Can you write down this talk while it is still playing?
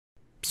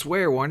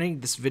swear warning,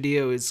 this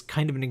video is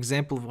kind of an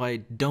example of why I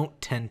don't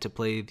tend to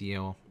play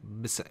the,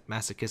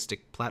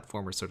 masochistic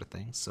platformer sort of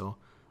thing, so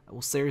I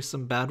will say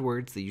some bad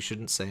words that you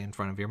shouldn't say in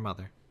front of your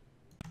mother.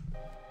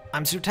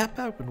 I'm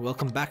Tapap, and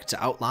welcome back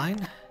to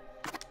Outline.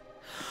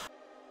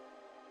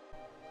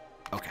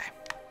 Okay.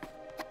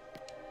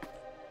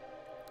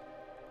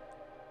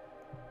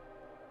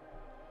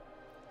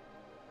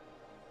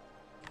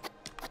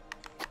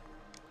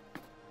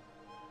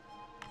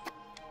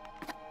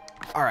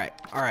 Alright.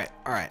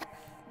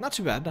 Not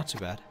too bad, not too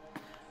bad.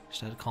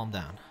 Just had to calm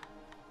down.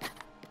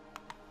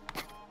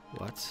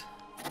 What?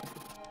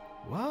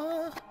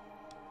 What?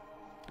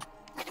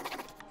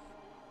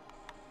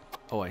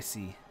 Oh, I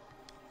see.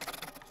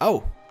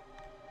 Oh!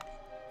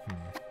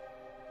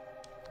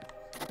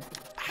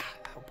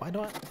 Why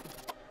don't I...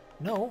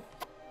 No.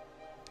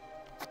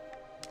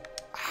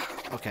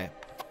 Okay.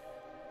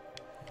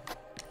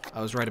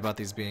 I was right about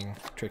these being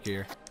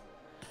trickier.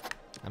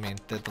 I mean,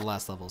 the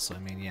last level, so I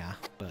mean, yeah,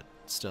 but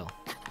still.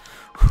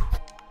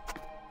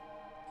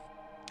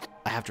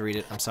 I have to read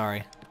it, I'm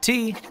sorry.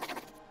 T!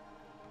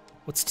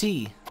 What's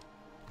T?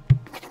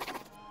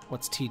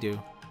 What's T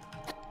do?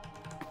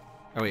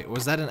 Oh wait,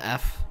 was that an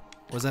F?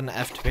 Was that an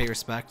F to pay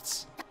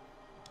respects?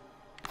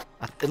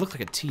 It looked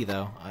like a T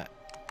though.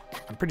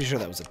 I'm pretty sure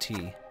that was a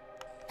T.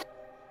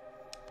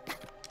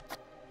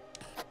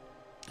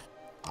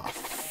 Oh,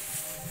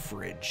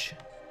 fridge.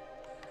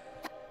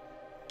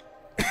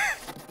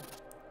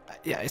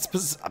 Yeah, I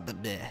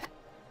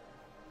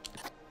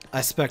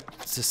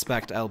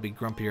suspect I'll be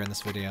grumpier in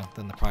this video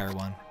than the prior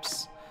one.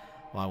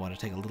 Well, I want to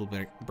take a little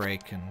bit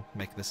break and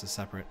make this a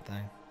separate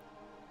thing.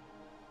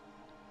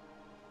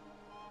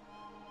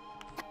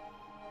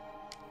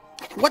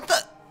 What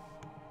the?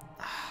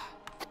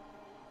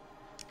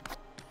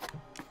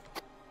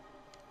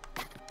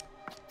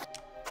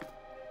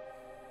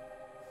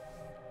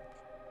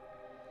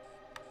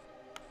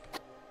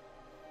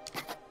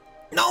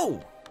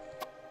 No!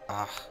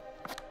 Ugh.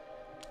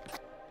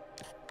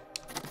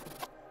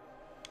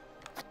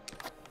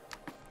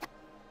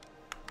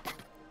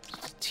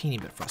 Teeny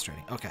bit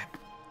frustrating. Okay.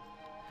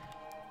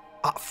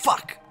 Ah,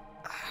 fuck!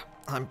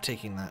 I'm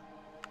taking that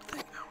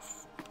thing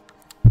off.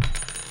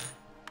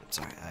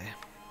 Sorry,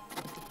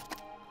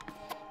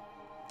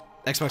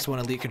 Xbox One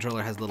Elite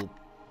controller has little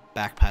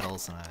back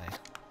pedals, and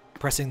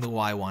pressing the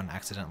Y one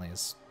accidentally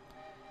is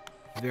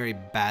a very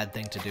bad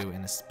thing to do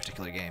in this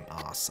particular game.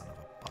 Aw, son of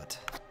a butt.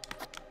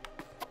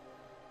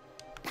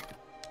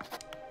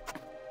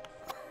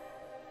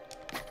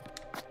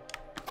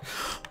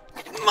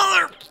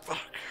 Motherfucker!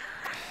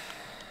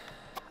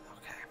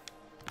 Okay.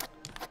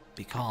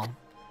 Be calm.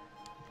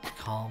 Be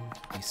calm.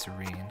 Be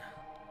serene.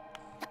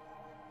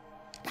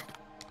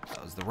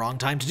 That was the wrong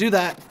time to do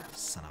that!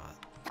 Son of a...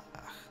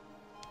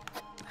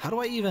 How do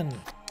I even...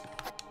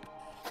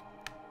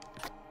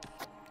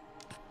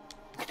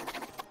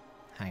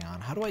 Hang on,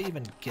 how do I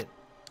even get...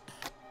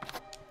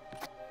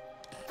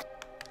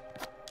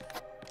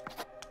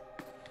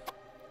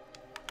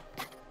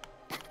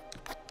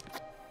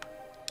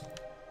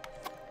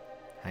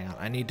 Hang on,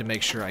 I need to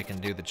make sure I can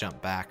do the jump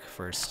back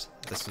first.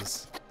 This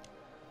is...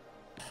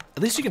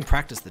 At least you can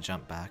practice the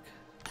jump back.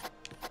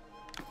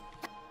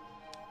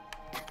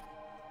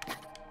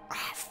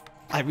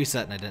 I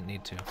reset and I didn't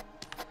need to.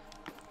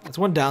 That's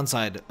one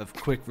downside of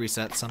quick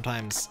resets.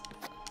 Sometimes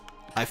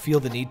I feel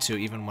the need to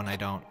even when I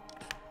don't.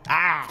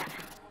 Ah!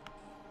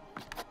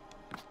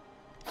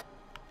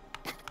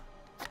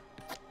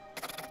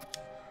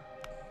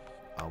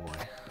 Oh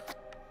boy.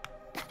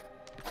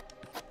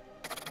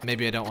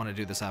 Maybe I don't want to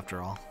do this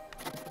after all.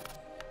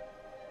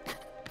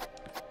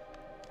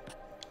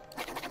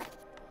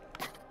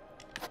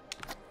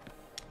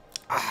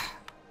 Ah.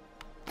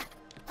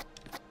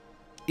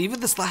 Even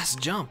this last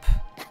jump.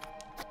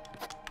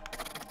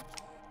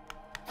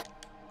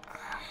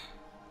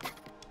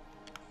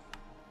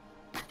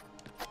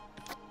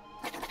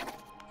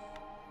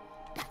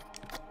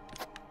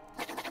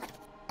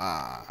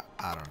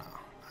 I don't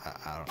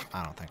know.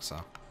 I don't think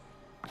so.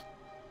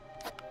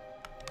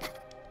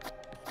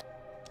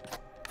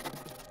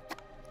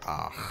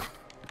 Ah,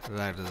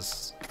 that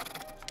is.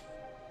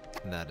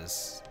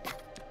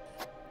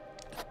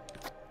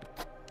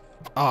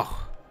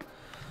 Oh.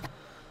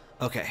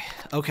 Okay.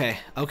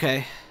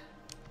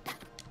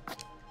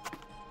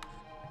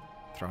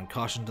 Throwing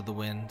caution to the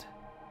wind.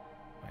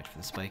 Wait for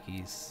the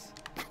spikies.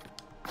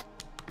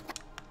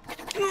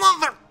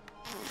 Mother.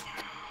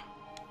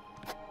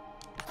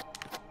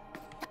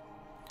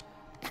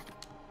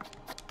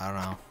 I don't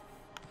know.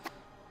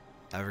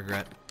 I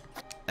regret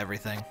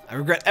everything. I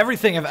regret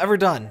everything I've ever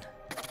done.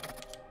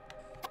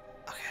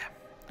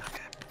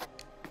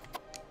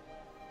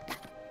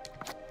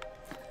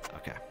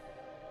 Okay.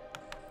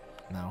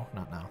 No,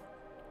 not now.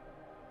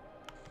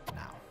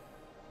 Now.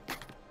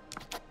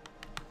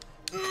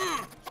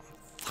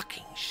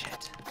 Fucking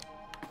shit.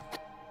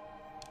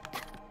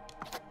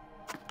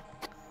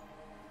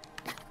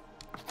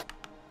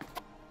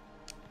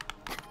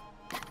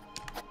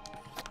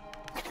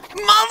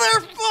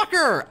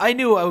 Motherfucker! I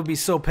knew I would be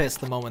so pissed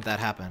the moment that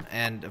happened,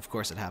 and of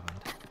course it happened.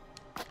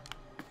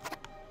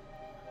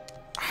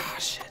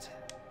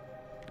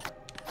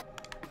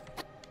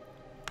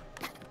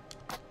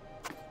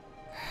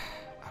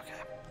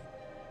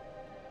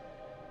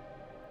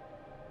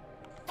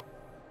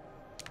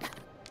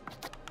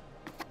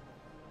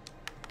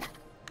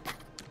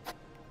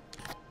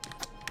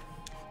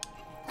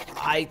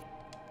 I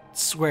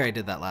swear I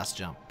did that last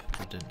jump.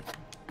 It didn't.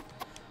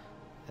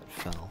 It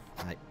fell.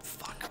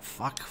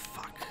 Fuck.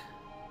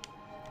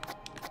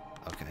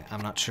 Okay,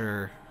 I'm not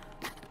sure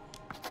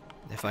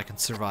if I can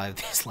survive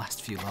these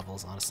last few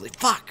levels, honestly.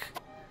 Fuck!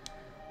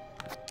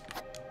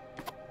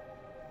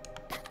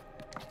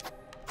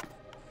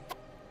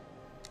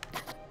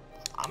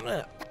 I'm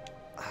gonna...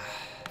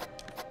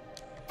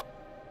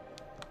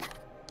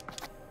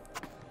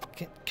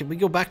 Can we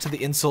go back to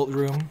the insult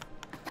room?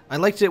 I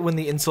liked it when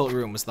the insult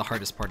room was the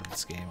hardest part of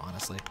this game,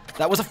 honestly.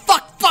 That was a fuck!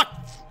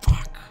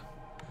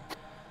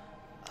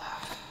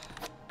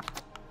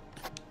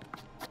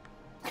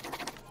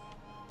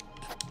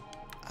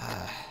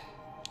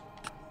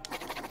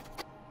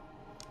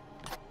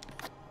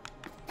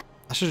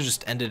 I should have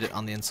just ended it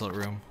on the insult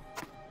room.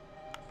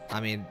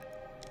 I mean,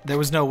 there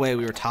was no way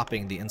we were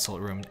topping the insult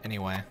room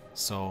anyway,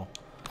 so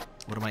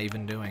what am I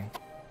even doing?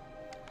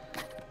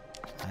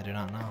 I do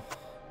not know.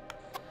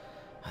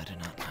 I do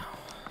not know.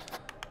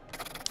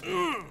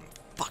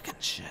 Fucking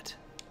shit.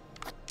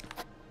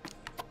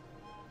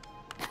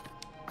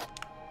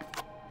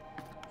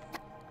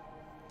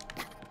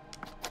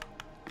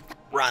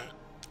 Run.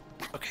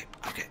 Okay.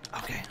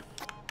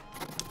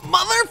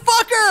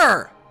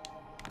 Motherfucker!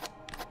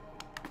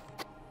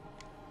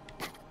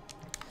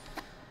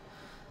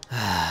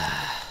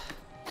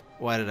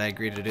 Why did I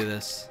agree to do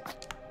this?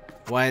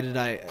 Why did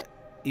I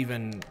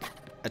even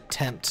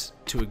attempt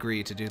to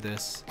agree to do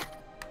this?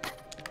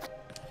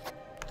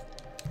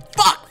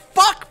 Fuck!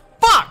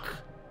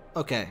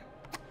 Okay.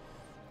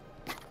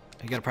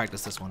 I gotta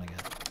practice this one again.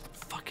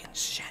 Fucking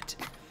shit.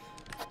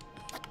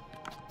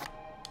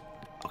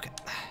 Okay.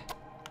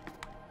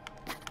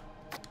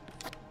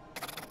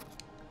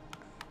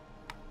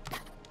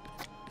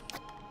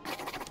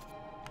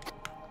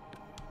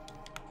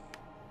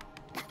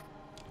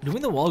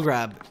 Doing the wall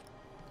grab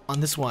on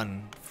this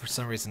one, for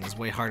some reason, is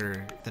way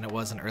harder than it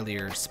was in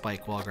earlier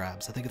spike wall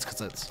grabs. I think it's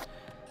because it's,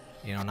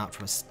 you know, not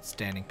from a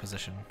standing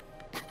position.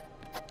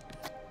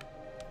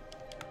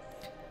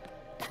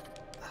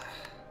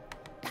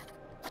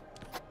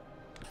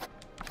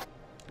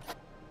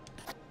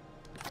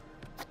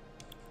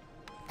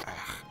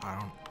 I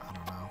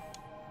don't know.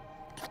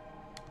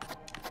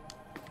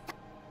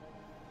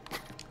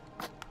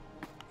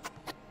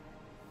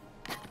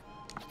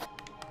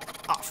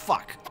 Oh,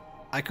 fuck.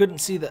 I couldn't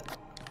see the...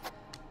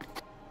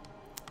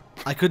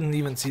 I couldn't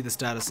even see the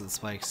status of the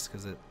spikes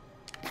because it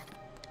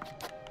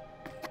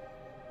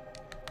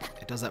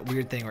does that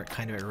weird thing where it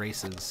kind of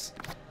erases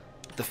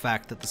the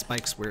fact that the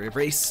spikes were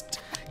erased.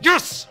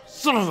 Yes!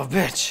 Son of a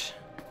bitch!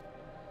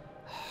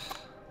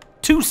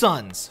 2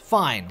 suns.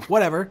 Fine.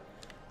 Whatever.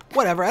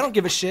 Whatever. I don't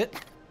give a shit.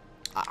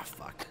 Ah,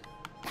 fuck.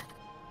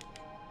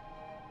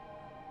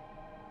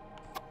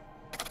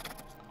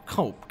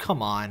 Oh,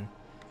 come on.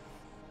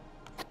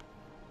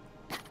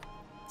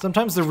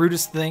 Sometimes the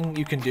rudest thing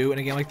you can do in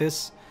a game like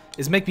this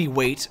is make me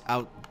wait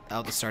out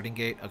the starting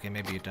gate. Okay,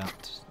 maybe you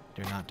don't.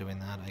 You're not doing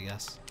that, I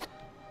guess.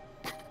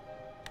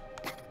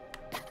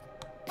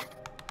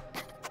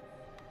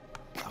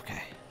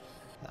 Okay,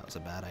 that was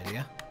a bad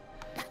idea.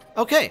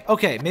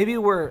 Okay, maybe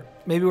we're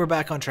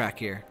back on track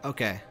here.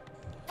 Okay.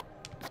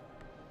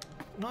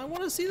 No, I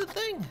want to see the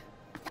thing.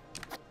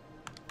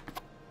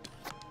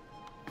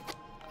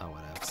 Oh,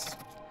 what else?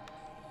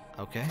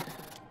 Okay.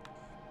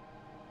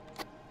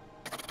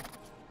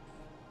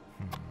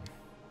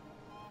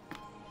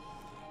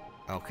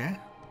 Okay.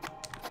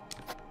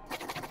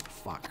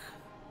 Fuck.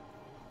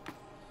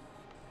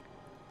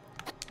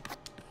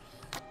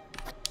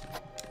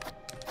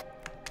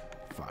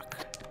 Fuck.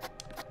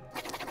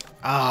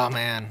 Oh,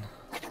 man.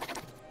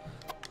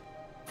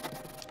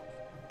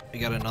 We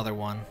got another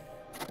one.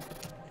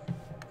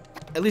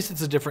 At least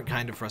it's a different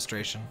kind of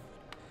frustration.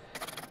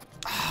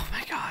 Oh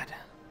my god.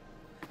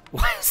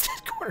 Why is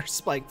that corner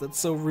spike? That's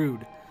so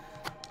rude.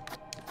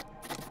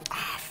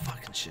 Ah,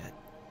 fucking shit.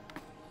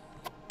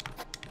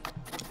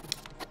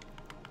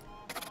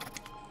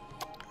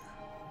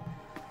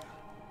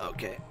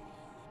 Okay.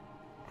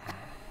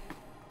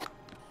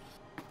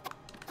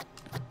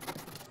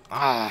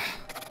 Ah.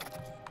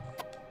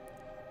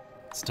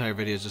 This entire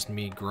video is just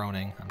me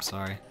groaning. I'm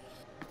sorry.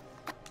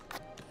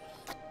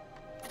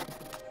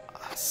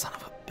 Ah, son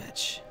of a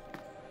bitch.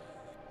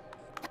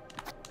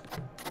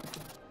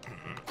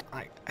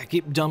 I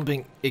keep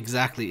dumping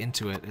exactly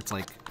into it. It's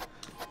like...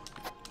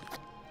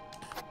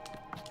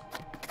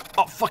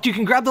 Oh, fuck, you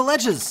can grab the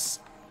ledges!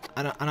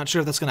 I'm not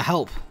sure if that's gonna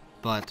help,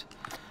 but...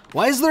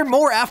 Why is there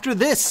more after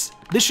this?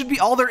 This should be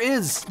all there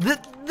is.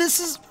 This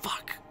is...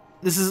 Fuck.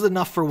 This is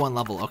enough for one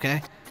level,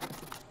 okay?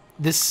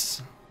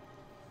 These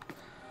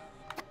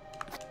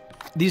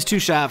 2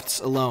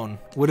 shafts alone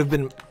would have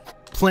been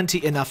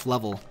plenty enough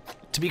level,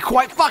 to be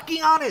quite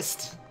fucking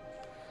honest!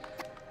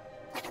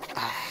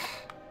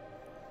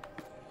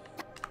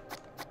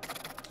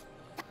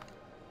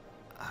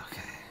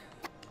 Okay.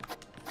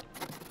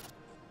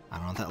 I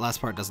don't know, that last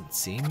part doesn't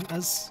seem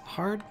as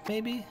hard,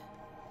 maybe?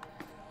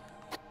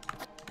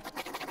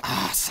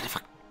 Ah, son of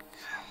a...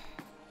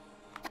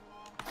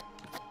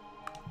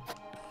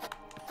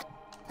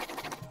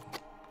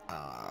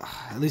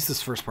 least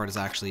this first part is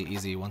actually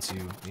easy once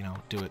you know,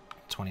 do it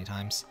 20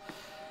 times.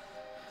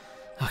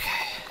 Okay.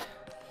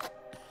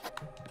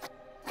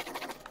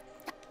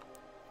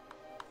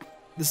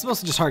 This is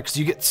mostly just hard because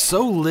you get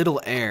so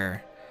little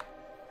air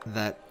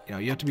that, you know,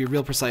 you have to be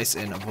real precise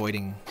in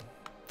avoiding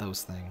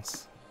those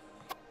things.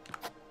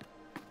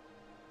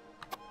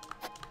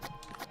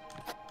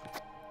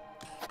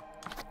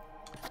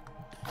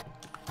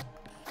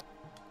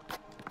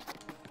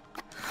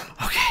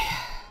 Okay.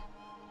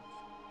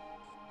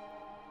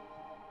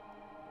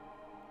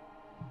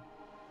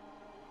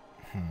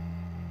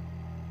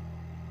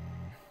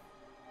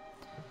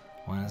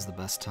 When is the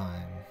best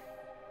time?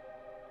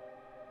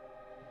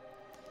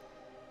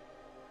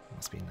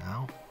 Must be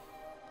now.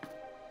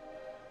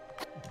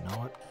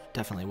 No, it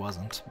definitely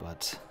wasn't,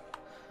 but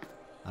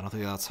I don't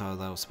think that's how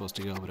that was supposed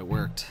to go, but it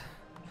worked.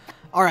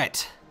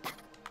 Alright.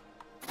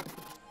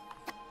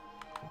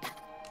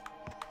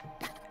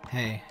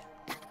 Hey.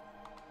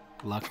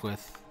 Luck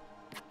with...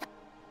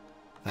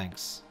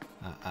 Thanks.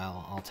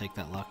 I'll take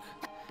that luck.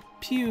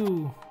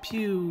 Pew!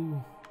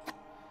 Pew!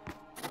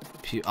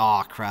 Pew.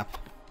 Aw, crap.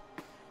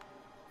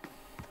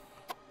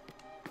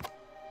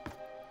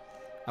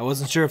 I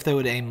wasn't sure if they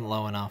would aim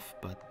low enough,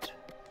 but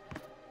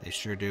they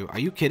sure do. Are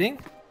you kidding?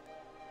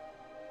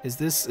 Is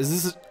this,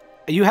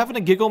 are you having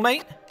a giggle,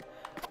 mate?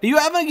 Are you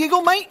having a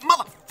giggle, mate?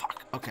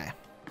 Motherfucker. Okay.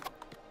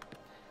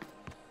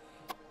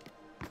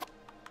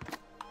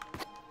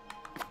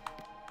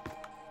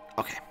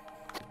 Okay.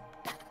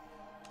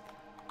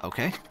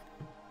 Okay.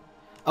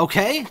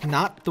 Okay,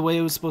 not the way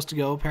it was supposed to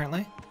go,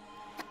 apparently.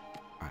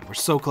 Alright, we're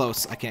so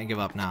close. I can't give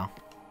up now.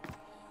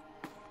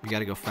 We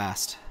gotta go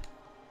fast.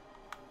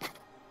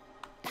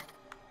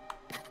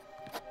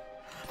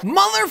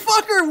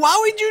 Motherfucker, why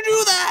would you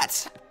do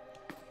that?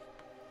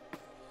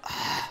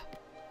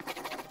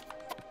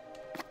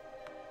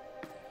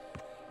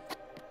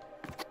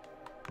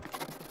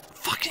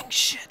 Fucking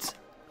shit.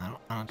 I don't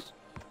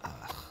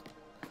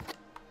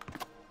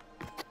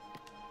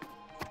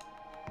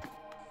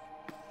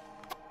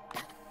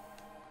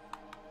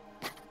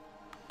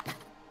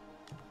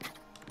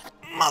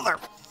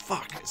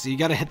Motherfucker. So you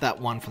gotta hit that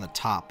one from the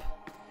top.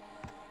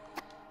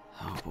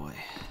 Oh boy.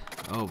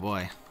 Oh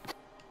boy.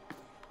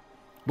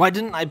 Why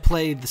didn't I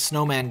play the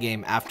Snowman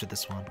game after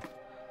this one?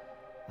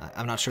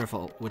 I'm not sure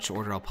which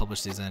order I'll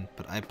publish these in,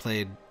 but I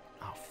played...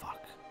 Oh, fuck.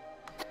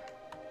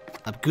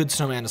 A good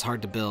snowman is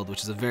hard to build,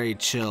 which is a very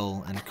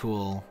chill and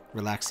cool,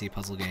 relaxy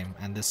puzzle game.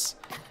 And this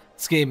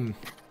game,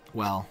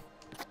 well,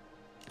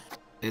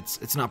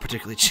 it's not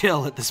particularly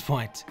chill at this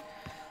point.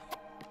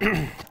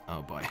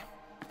 Oh, boy.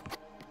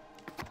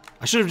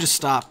 I should have just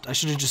stopped. I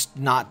should have just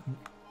not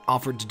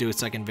offered to do a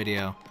second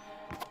video.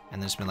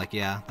 And then just been like,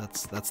 yeah,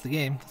 that's the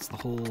game. That's the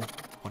whole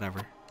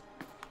whatever.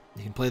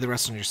 You can play the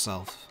rest on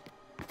yourself.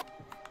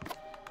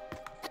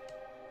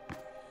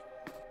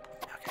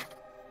 Okay.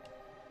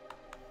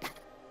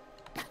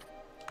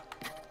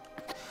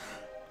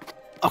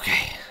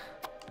 Okay.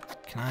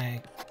 Can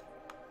I...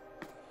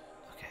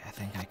 Okay, I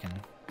think I can...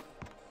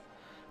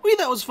 Wee,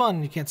 that was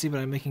fun! You can't see,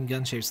 but I'm making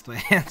gun shapes with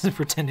my hands and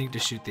pretending to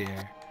shoot the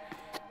air.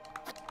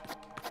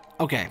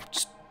 Okay,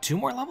 just 2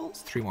 more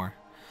levels? 3 more.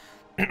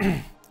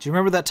 Do you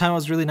remember that time I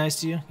was really nice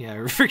to you? Yeah, I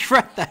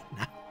regret that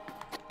now.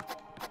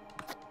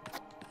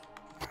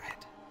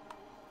 Alright.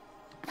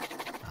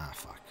 Ah,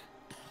 fuck.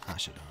 I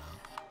should have known.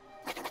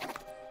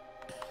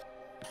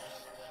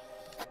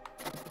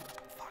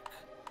 Fuck.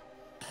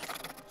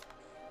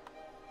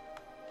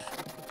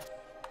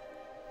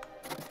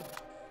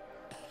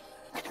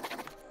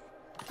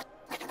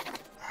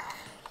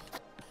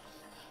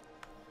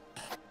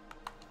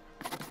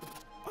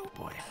 Oh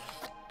boy.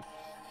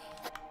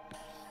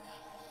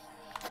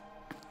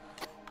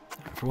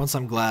 For once,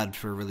 I'm glad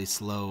for really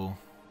slow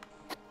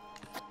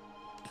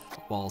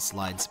wall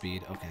slide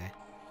speed. Okay.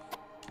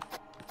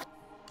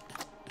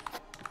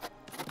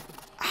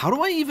 How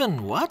do I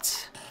even...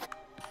 What?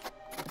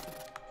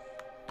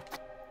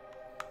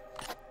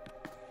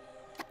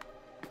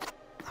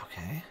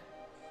 Okay.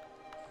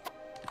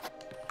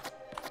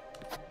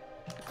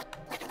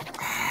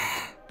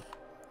 I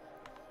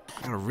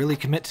gotta really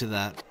commit to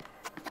that.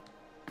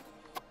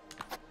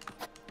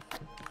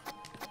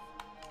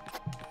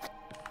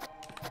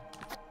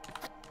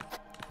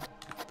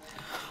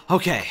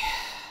 Okay.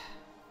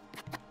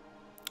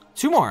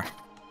 2 more.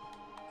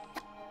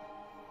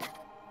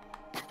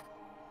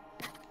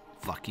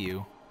 Fuck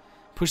you.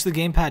 Push the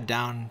gamepad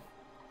down.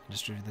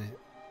 Distribute the...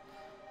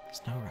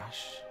 There's no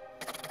rush.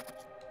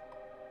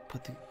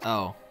 Put the...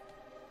 Oh.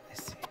 I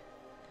see.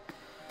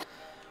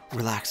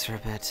 Relax for a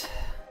bit.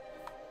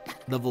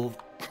 Level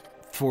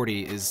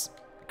 40 is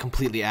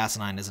completely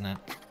asinine, isn't it?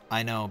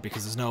 I know,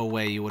 because there's no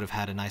way you would have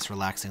had a nice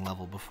relaxing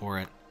level before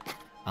it.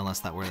 Unless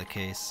that were the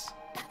case.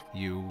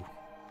 You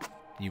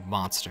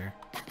monster.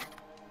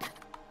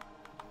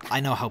 I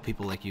know how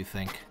people like you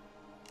think.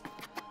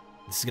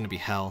 This is gonna be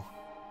hell.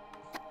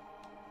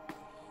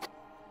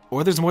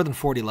 Or there's more than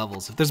 40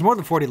 levels. If there's more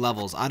than 40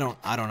 levels, I don't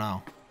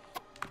know.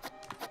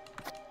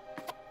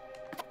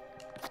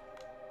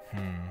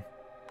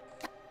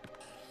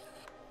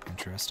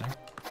 Interesting.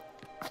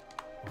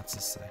 What's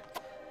this say?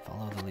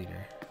 Follow the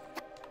leader.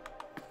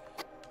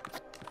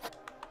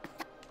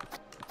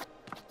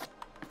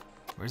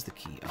 Where's the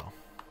key? Oh,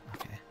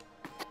 okay.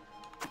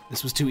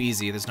 This was too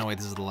easy. There's no way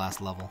this is the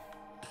last level.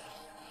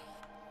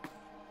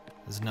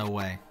 There's no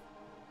way.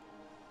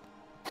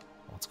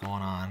 What's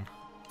going on?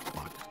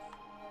 Fuck.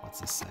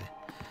 What's this say?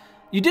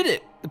 You did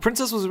it! The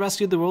princess was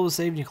rescued, the world was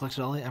saved, and you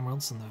collected all the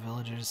emeralds, and the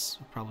villagers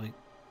were probably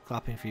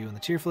clapping for you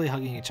and cheerfully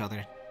hugging each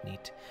other.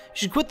 Neat. You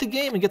should quit the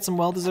game and get some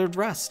well-deserved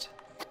rest.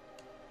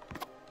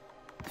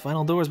 The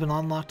final door has been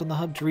unlocked on the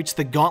hub. To reach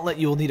the gauntlet,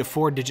 you will need a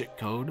 4-digit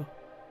code.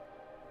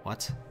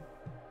 What?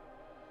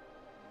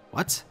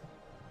 What?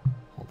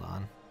 Hold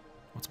on.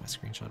 What's my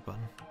screenshot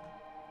button?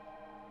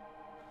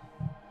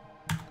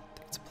 I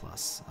think it's a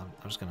plus. I'm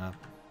just gonna...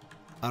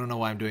 I don't know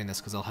why I'm doing this,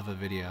 because I'll have a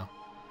video.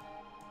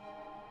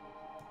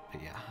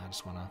 But yeah, I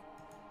just want to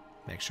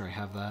make sure I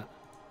have that.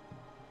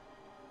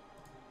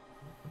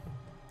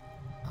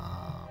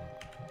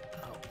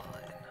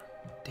 Outline.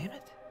 Damn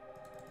it.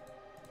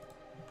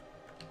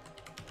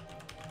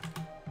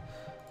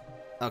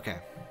 Okay.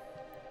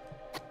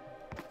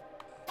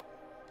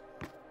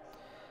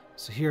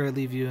 So here I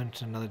leave you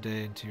into another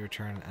day until you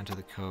return and enter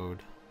the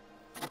code.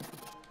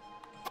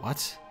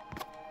 What?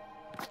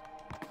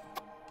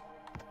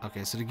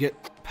 Okay, so to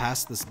get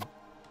past this...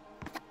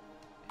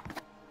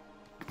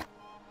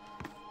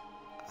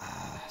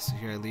 so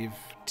here I leave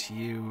to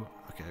you...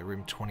 Okay,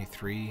 room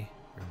 23,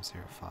 room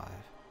 05.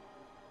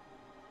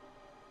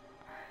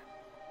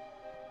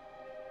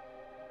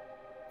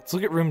 Let's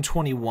look at room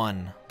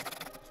 21.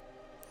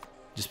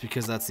 Just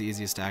because that's the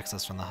easiest to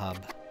access from the hub.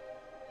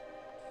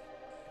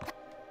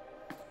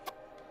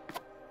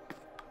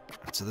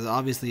 So there's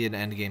obviously an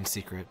endgame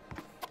secret.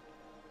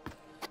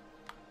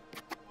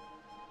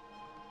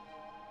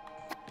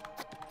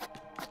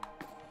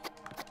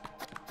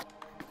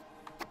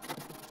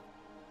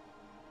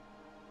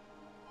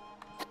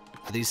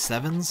 Are these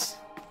 7s?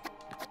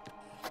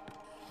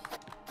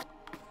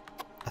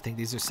 I think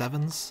these are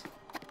 7s.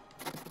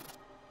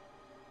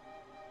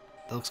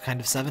 That looks kind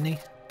of 7-y.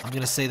 I'm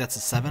gonna say that's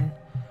a 7.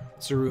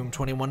 So room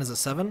 21 is a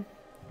 7.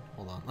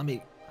 Hold on, let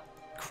me...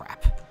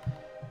 Crap.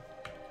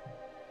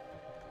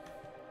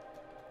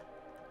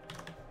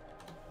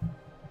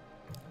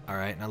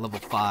 Alright, now level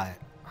 5.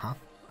 Huh?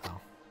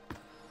 Oh.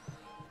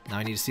 Now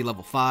I need to see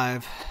level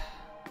 5.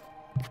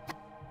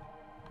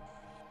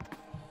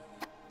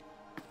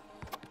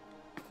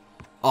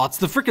 Oh, it's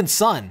the freaking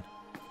sun!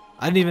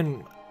 I didn't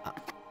even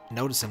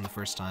notice him the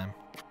first time.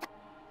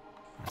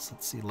 Alright, so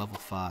let's see level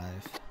 5.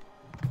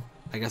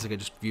 I guess I could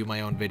just view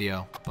my own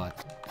video, but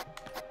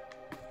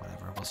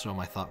whatever. We'll show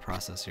my thought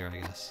process here, I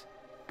guess.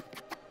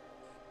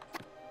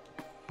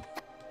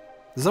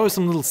 There's always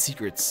some little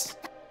secrets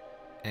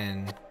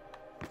in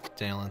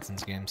Daniel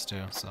Inson's games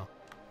too, so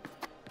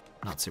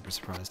not super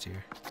surprised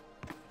here.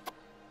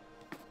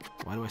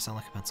 Why do I sound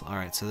like a pencil?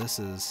 Alright, so this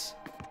is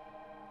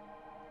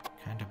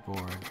kind of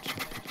bored.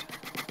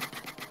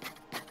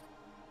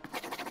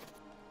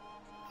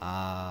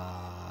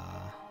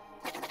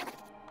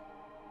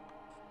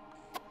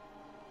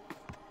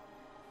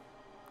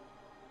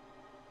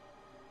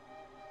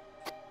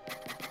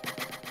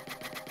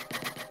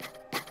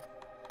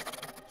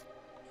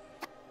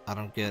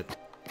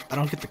 I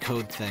don't get the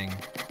code thing.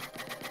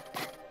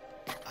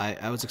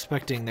 I was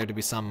expecting there to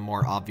be some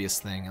more obvious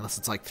thing, unless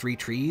it's like 3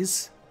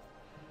 trees.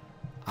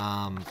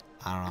 I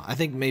don't know. I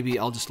think maybe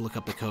I'll just look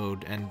up the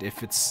code, and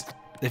if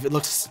it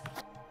looks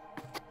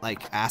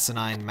like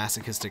asinine,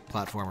 masochistic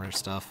platformer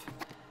stuff,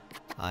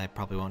 I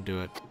probably won't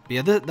do it. But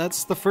yeah,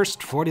 that's the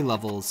first 40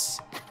 levels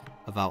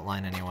of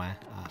Outline anyway.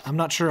 I'm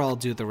not sure I'll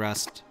do the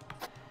rest,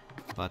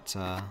 but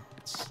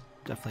it's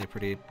definitely a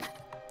pretty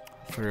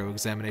thorough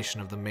examination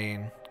of the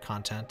main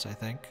content, I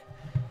think.